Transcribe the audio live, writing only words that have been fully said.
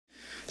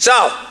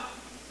So,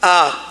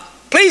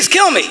 please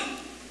kill me.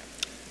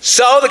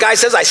 So the guy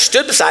says, I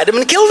stood beside him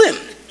and killed him.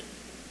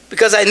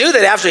 Because I knew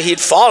that after he'd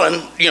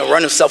fallen,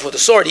 run himself with a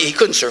sword, he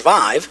couldn't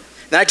survive.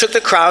 Then I took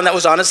the crown that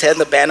was on his head and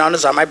the band on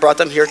his arm. I brought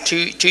them here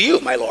to you,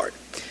 my lord.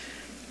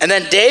 And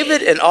then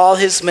David and all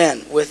his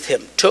men with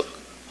him took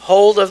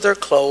hold of their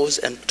clothes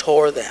and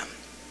tore them.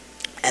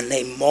 And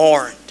they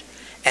mourned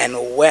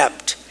and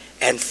wept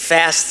and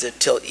fasted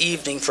till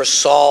evening for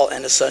Saul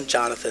and his son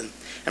Jonathan,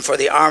 and for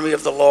the army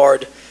of the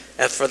Lord,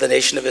 and for the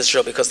nation of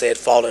Israel, because they had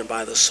fallen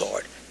by the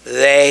sword.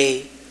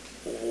 They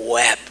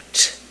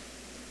wept.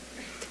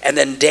 And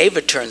then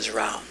David turns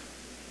around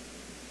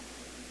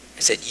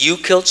and said, you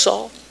killed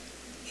Saul?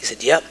 He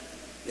said, yep.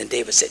 And then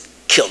David said,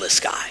 kill this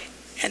guy.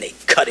 And they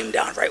cut him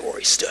down right where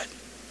he stood.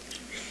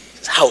 He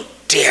says, how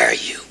dare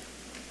you?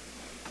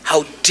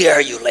 How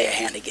dare you lay a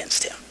hand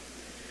against him?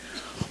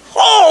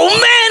 Oh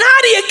man,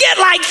 how do you get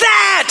like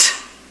that?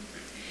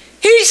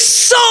 He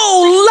so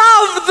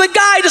loved the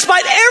guy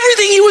despite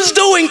everything he was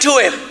doing to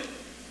him,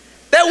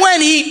 that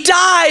when he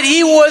died,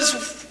 he was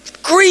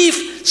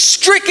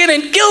grief-stricken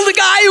and killed the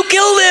guy who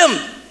killed him.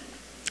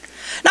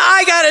 Now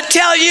I gotta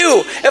tell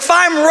you, if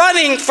I'm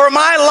running for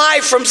my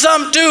life from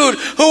some dude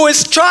who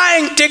is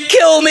trying to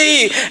kill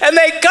me, and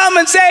they come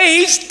and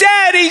say, he's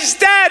dead,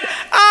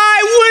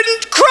 I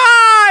wouldn't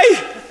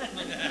cry.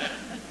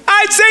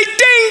 I'd say,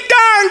 ding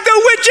dong,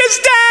 the witch is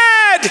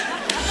dead.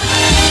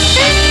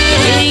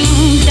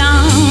 Ding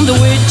dong, the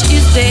witch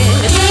is dead.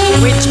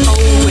 Witch,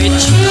 oh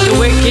witch, the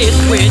wicked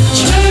witch.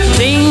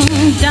 Ding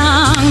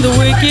dong, the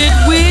wicked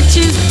witch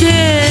is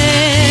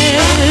dead.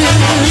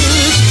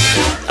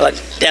 I like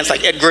to dance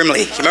like Ed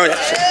Grimley. You remember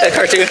that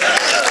cartoon?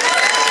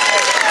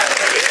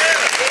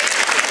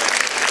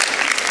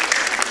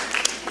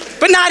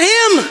 But not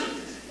him.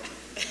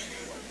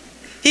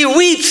 He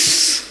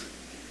weeps.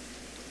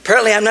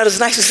 Apparently I'm not as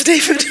nice as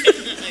David.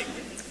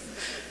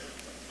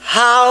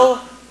 How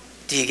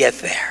do you get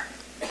there?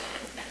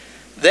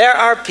 There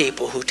are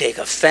people who take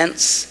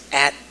offense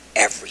at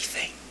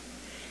everything.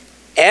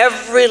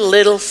 Every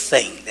little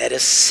thing that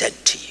is said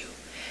to you,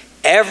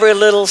 every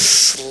little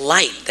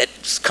slight that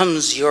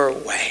comes your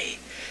way,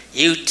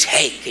 you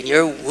take and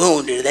you're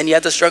wounded, and then you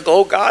have to struggle,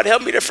 oh God,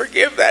 help me to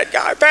forgive that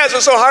guy. Pastor,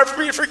 it's so hard for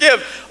me to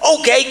forgive.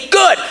 Okay,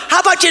 good. How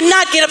about you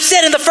not get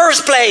upset in the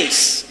first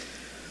place?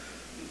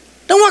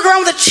 Don't walk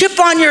around with a chip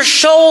on your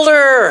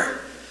shoulder.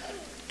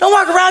 Don't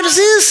walk around just,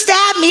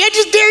 stab me. I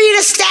just dare you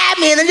to stab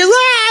me. And then just,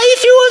 you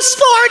threw a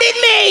sport at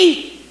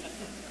me.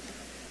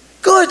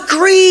 Good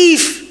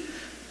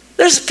grief.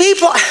 There's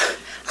people,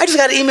 I just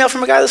got an email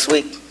from a guy this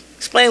week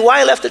explaining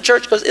why I left the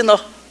church, because in the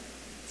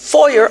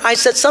foyer I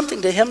said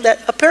something to him that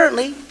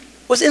apparently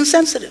was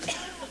insensitive.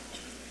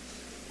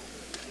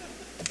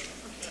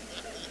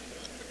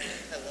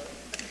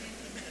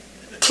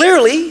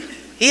 Clearly,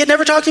 he had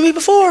never talked to me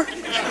before.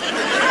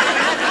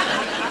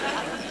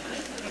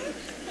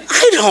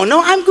 I don't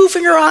know. I'm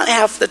goofing around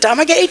half the time.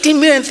 I get 18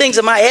 million things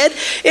in my head.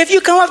 If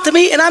you come up to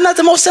me and I'm not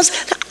the most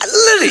sensitive,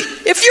 literally,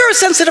 if you're a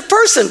sensitive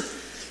person,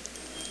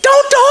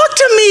 don't talk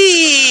to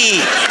me.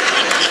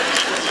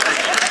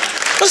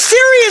 Well,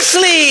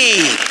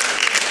 seriously.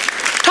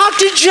 Talk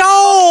to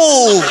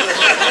Joe.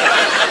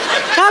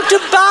 Talk to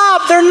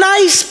Bob. They're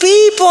nice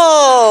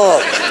people.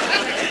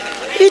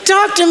 You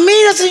talk to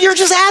me, you're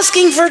just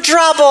asking for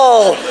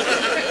trouble.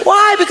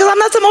 Why? Because I'm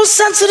not the most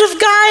sensitive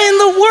guy in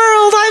the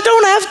world. I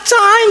don't have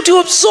time to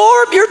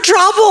absorb your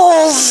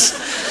troubles.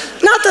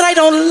 Not that I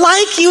don't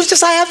like you, it's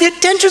just I have the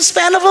attention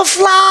span of a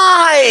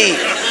fly.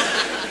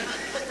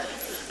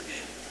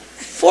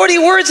 40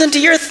 words into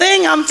your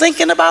thing, I'm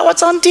thinking about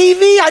what's on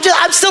TV.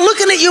 I'm still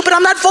looking at you, but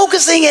I'm not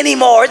focusing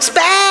anymore. It's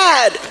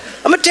bad.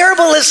 I'm a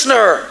terrible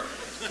listener.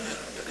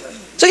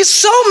 So he's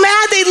so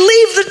mad they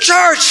leave the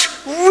church.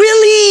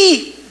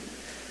 Really?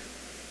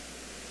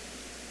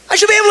 I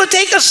should be able to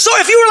take a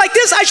sword. If you were like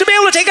this, I should be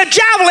able to take a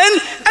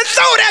javelin and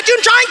throw it at you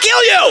and try and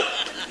kill you.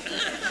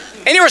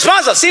 Any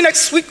response? I'll see you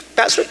next week,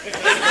 Pastor.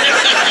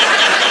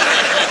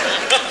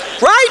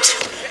 Right?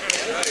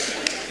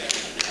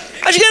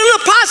 I should get a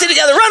little posse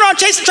together, run around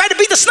chasing, try to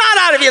beat the snot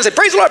out of you and say,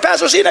 praise the Lord,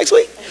 Pastor, see you next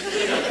week.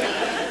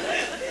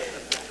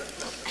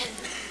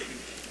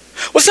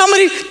 Well,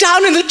 somebody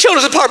down in the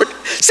children's department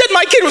said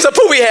my kid was a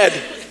poopy head.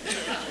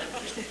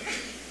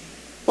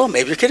 Well,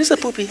 maybe your kid is a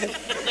poopy head.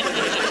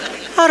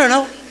 I don't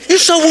know. You're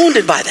so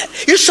wounded by that.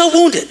 You're so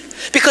wounded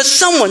because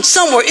someone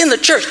somewhere in the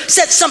church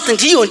said something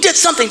to you and did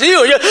something to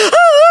you. And you're,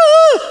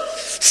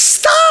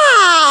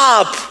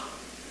 stop.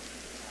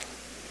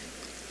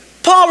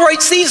 Paul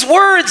writes these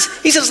words.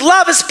 He says,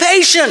 love is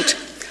patient.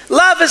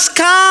 Love is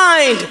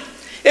kind.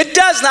 It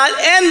does not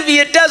envy.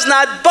 It does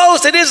not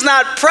boast. It is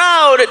not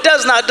proud. It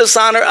does not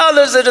dishonor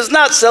others. It is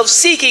not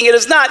self-seeking. It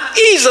is not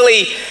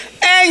easily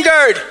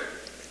angered.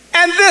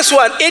 And this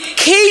one, it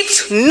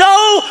keeps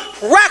no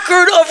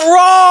record of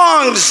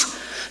wrongs.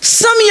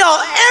 Some of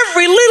y'all,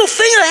 every little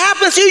thing that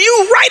happens to you,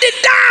 you write it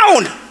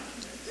down.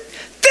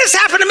 This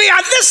happened to me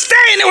on this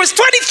day, and it was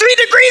 23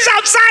 degrees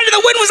outside, and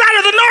the wind was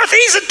out of the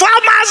northeast at 12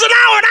 miles an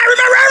hour, and I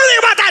remember everything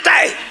about that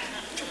day.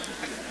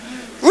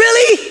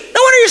 Really? No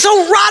wonder are you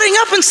so rotting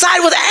up inside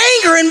with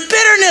anger and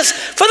bitterness?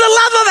 For the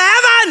love of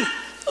heaven,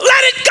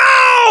 let it go!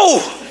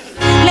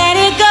 Let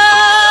it go,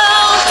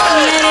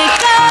 let it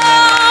go.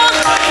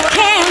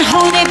 Can't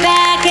hold it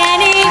back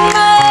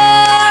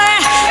anymore.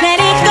 Let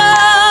it go,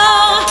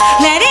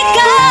 let it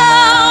go.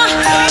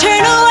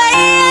 Turn away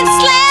and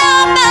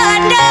slam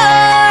the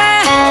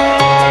door.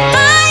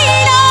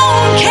 I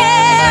don't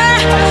care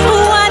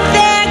what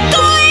they're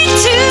going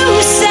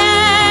to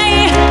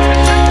say.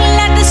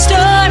 Let the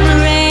storm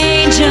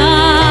rage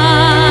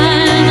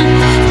on.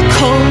 The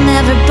cold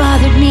never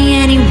bothered me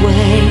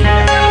anyway.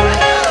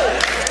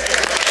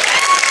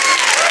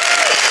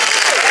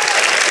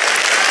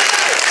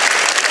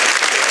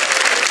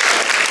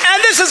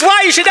 This is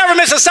why you should never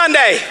miss a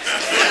Sunday.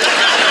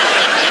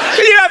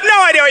 You have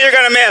no idea what you're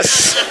going to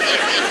miss.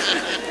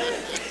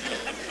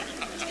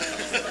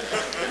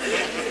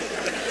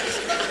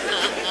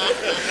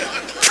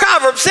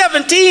 Proverbs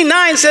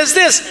 17:9 says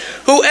this,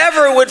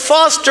 whoever would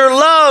foster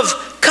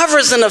love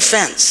covers an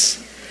offense,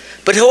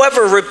 but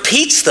whoever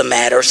repeats the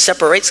matter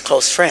separates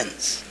close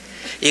friends.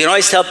 You can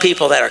always tell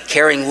people that are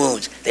carrying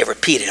wounds, they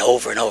repeat it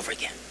over and over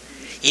again.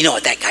 You know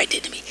what that guy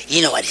did to me.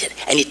 You know what he did.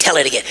 And you tell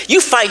it again.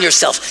 You find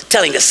yourself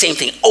telling the same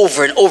thing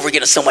over and over again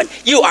to someone.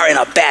 You are in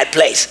a bad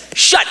place.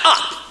 Shut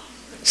up.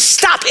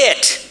 Stop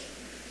it.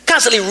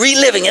 Constantly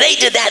reliving it. They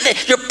did that. And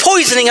you're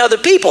poisoning other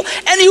people.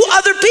 And you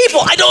other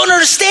people, I don't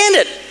understand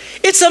it.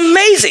 It's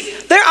amazing.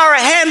 There are a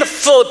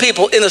handful of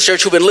people in the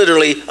church who've been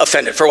literally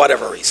offended for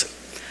whatever reason.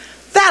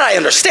 That I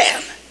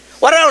understand.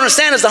 What I don't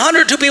understand is the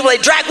 102 people they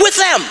drag with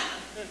them.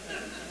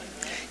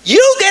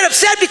 You get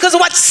upset because of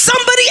what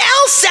somebody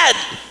else said.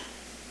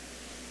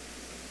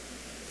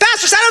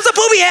 Pastor said I was a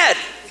poopy head.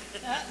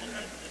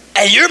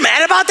 And you're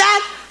mad about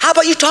that? How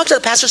about you talk to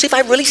the pastor, see if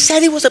I really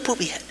said he was a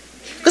poopy head?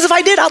 Because if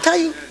I did, I'll tell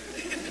you.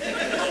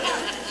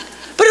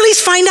 But at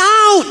least find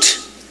out.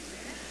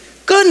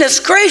 Goodness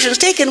gracious,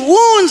 taking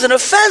wounds and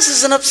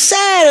offenses and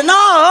upset and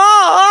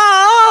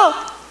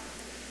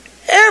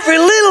every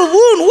little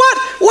wound.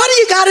 What do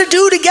you got to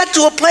do to get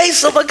to a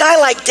place of a guy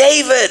like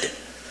David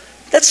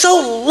that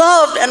so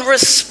loved and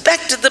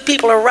respected the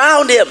people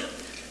around him?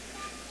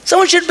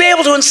 Someone should be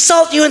able to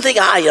insult you and think,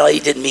 he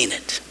didn't mean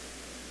it.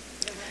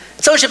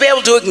 Someone should be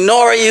able to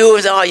ignore you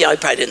and say, he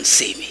probably didn't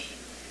see me.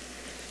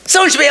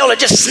 Someone should be able to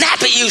just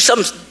snap at you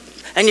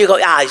and you go,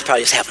 he's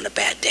probably just having a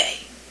bad day.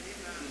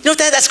 You know what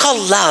that's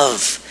called?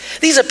 Love.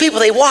 These are people,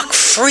 they walk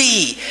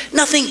free.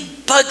 Nothing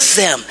bugs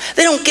them.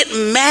 They don't get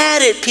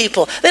mad at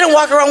people. They don't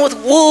walk around with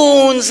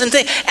wounds and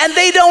things. And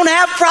they don't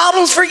have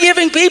problems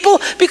forgiving people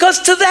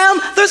because to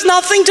them, there's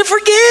nothing to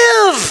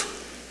forgive.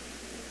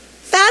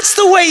 That's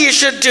the way you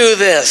should do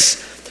this.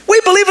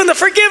 We believe in the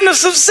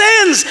forgiveness of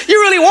sins.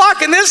 You really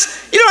walk in this,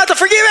 you don't have to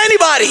forgive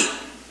anybody.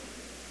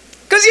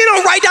 Because you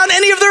don't write down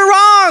any of their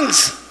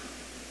wrongs.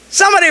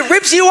 Somebody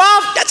rips you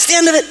off, that's the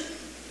end of it.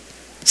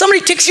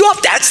 Somebody ticks you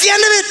off, that's the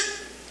end of it.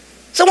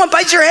 Someone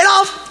bites your head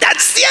off,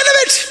 that's the end of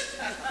it.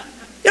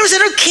 You ever sit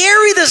there and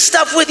carry this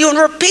stuff with you and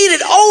repeat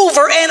it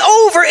over and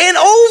over and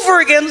over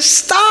again?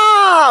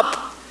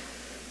 Stop.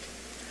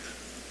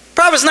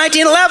 Proverbs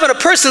 19:11, a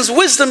person's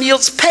wisdom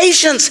yields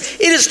patience.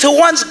 It is to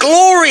one's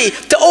glory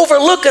to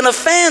overlook an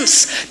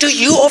offense. Do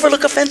you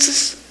overlook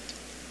offenses?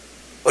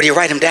 Or do you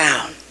write them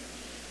down?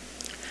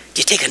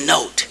 Do you take a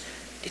note?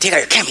 Do you take out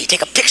your camera, you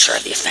take a picture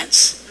of the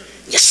offense?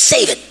 You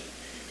save it.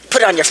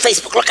 Put it on your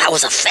Facebook. Look, I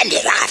was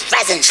offended.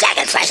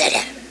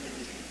 President.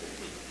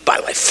 By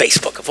the way,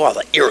 Facebook, of all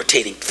the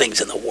irritating things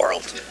in the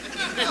world.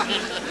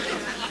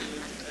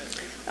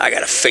 I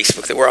got a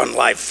Facebook that we're on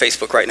live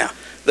Facebook right now.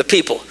 The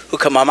people who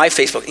come on my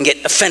Facebook and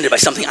get offended by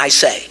something I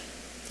say.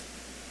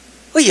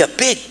 Well, you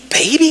big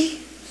baby.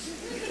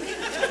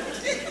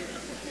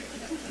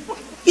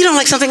 You don't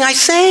like something I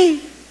say?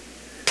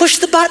 Push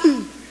the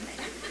button.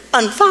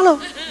 Unfollow.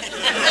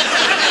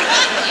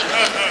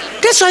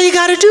 That's all you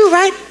got to do,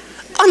 right?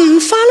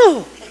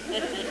 Unfollow.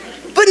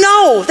 But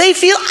no, they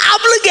feel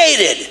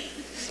obligated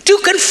to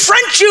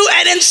confront you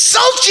and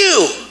insult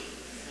you.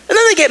 And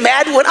then they get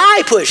mad when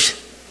I push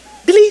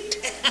delete.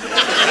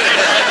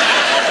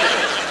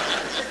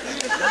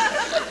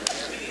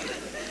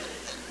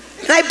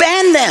 And I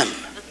ban them.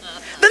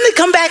 Then they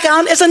come back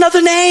on as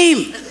another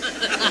name.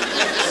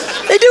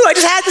 They do. I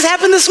just had this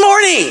happen this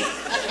morning.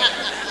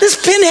 This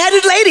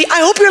pin-headed lady.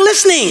 I hope you're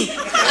listening.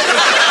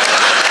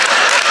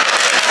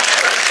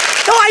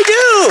 No, I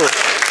do.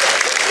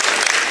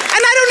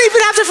 And I don't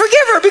even have to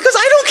forgive her because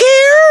I don't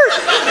care.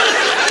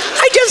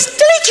 I just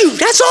delete you.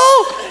 That's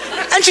all.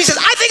 And she says,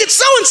 I think it's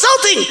so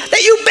insulting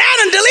that you ban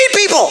and delete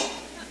people.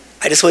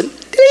 I just went,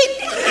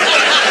 delete.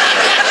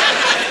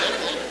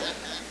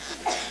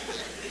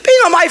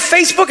 Being on my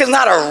Facebook is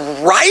not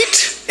a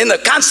right in the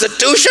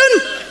Constitution.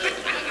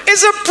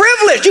 It's a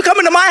privilege. You come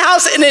into my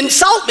house and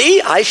insult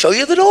me, I show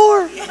you the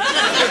door.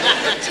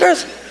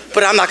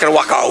 But I'm not going to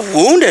walk out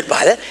wounded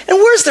by that. And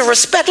where's the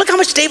respect? Look how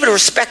much David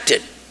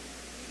respected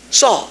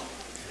Saul.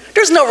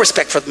 There's no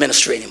respect for the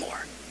ministry anymore.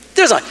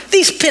 There's not.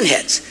 These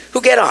pinheads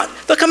who get on,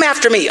 they'll come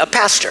after me, a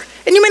pastor.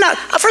 And you may not,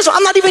 first of all,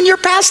 I'm not even your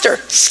pastor.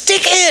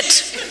 Stick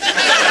it.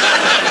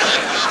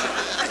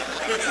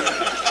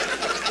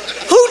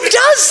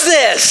 does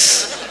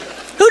this?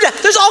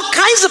 There's all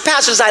kinds of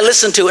pastors I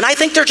listen to, and I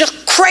think they're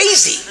just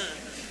crazy.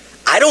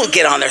 I don't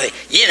get on there and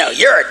think,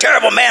 you're a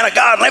terrible man of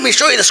God. Let me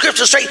show you the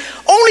scripture straight.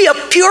 Only a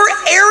pure,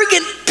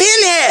 arrogant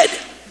pinhead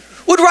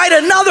would write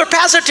another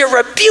pastor to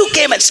rebuke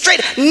him and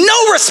straight.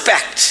 No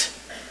respect.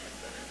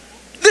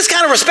 This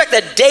kind of respect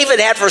that David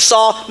had for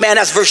Saul, man,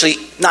 that's virtually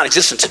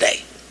non-existent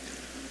today.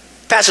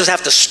 Pastors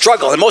have to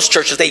struggle. In most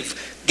churches, they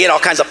get all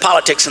kinds of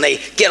politics and they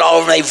get all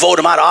over and they vote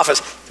him out of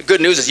office. The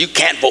good news is you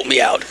can't vote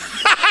me out.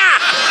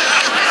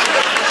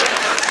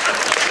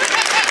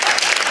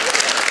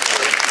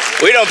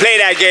 We don't play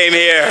that game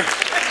here.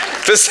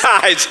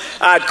 Besides,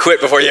 I'd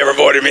quit before you ever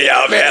voted me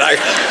out, man.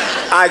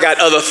 I got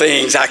other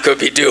things I could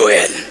be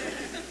doing.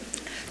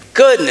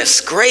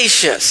 Goodness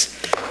gracious.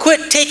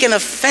 Quit taking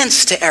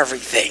offense to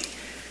everything.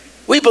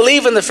 We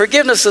believe in the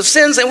forgiveness of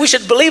sins, and we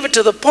should believe it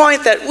to the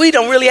point that we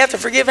don't really have to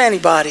forgive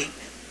anybody.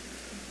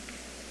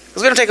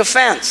 Because we don't take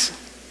offense.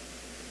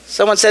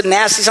 Someone said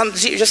nasty something,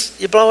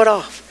 you blow it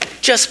off.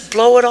 Just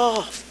blow it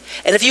off.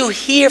 And if you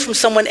hear from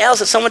someone else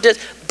that someone did,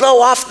 blow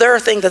off their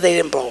thing that they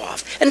didn't blow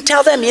off. And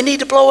tell them you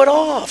need to blow it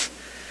off.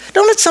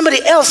 Don't let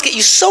somebody else get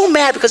you so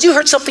mad because you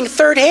heard something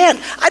third hand.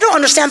 I don't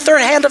understand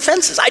third hand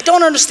offenses. I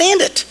don't understand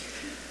it.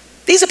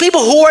 These are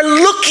people who are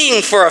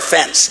looking for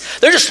offense.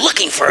 They're just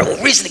looking for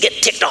a reason to get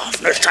ticked off.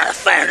 And they're trying to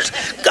find, there's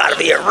got to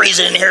be a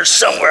reason in here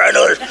somewhere. I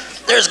know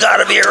there's got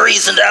to be a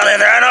reason down in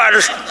there. I know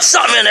there's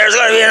something in there. There's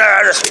got to be in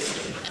there.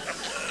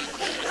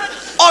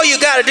 All you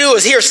got to do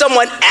is hear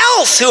someone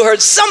else who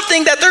heard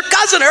something that their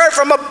cousin heard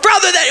from a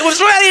brother that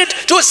was related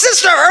to a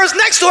sister of hers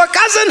next to a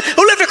cousin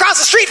who lived across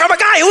the street from a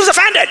guy who was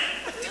offended.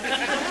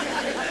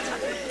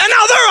 And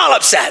now they're all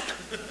upset.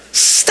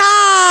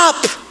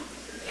 Stop.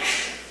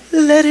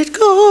 Let it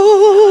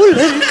go,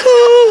 let it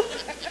go.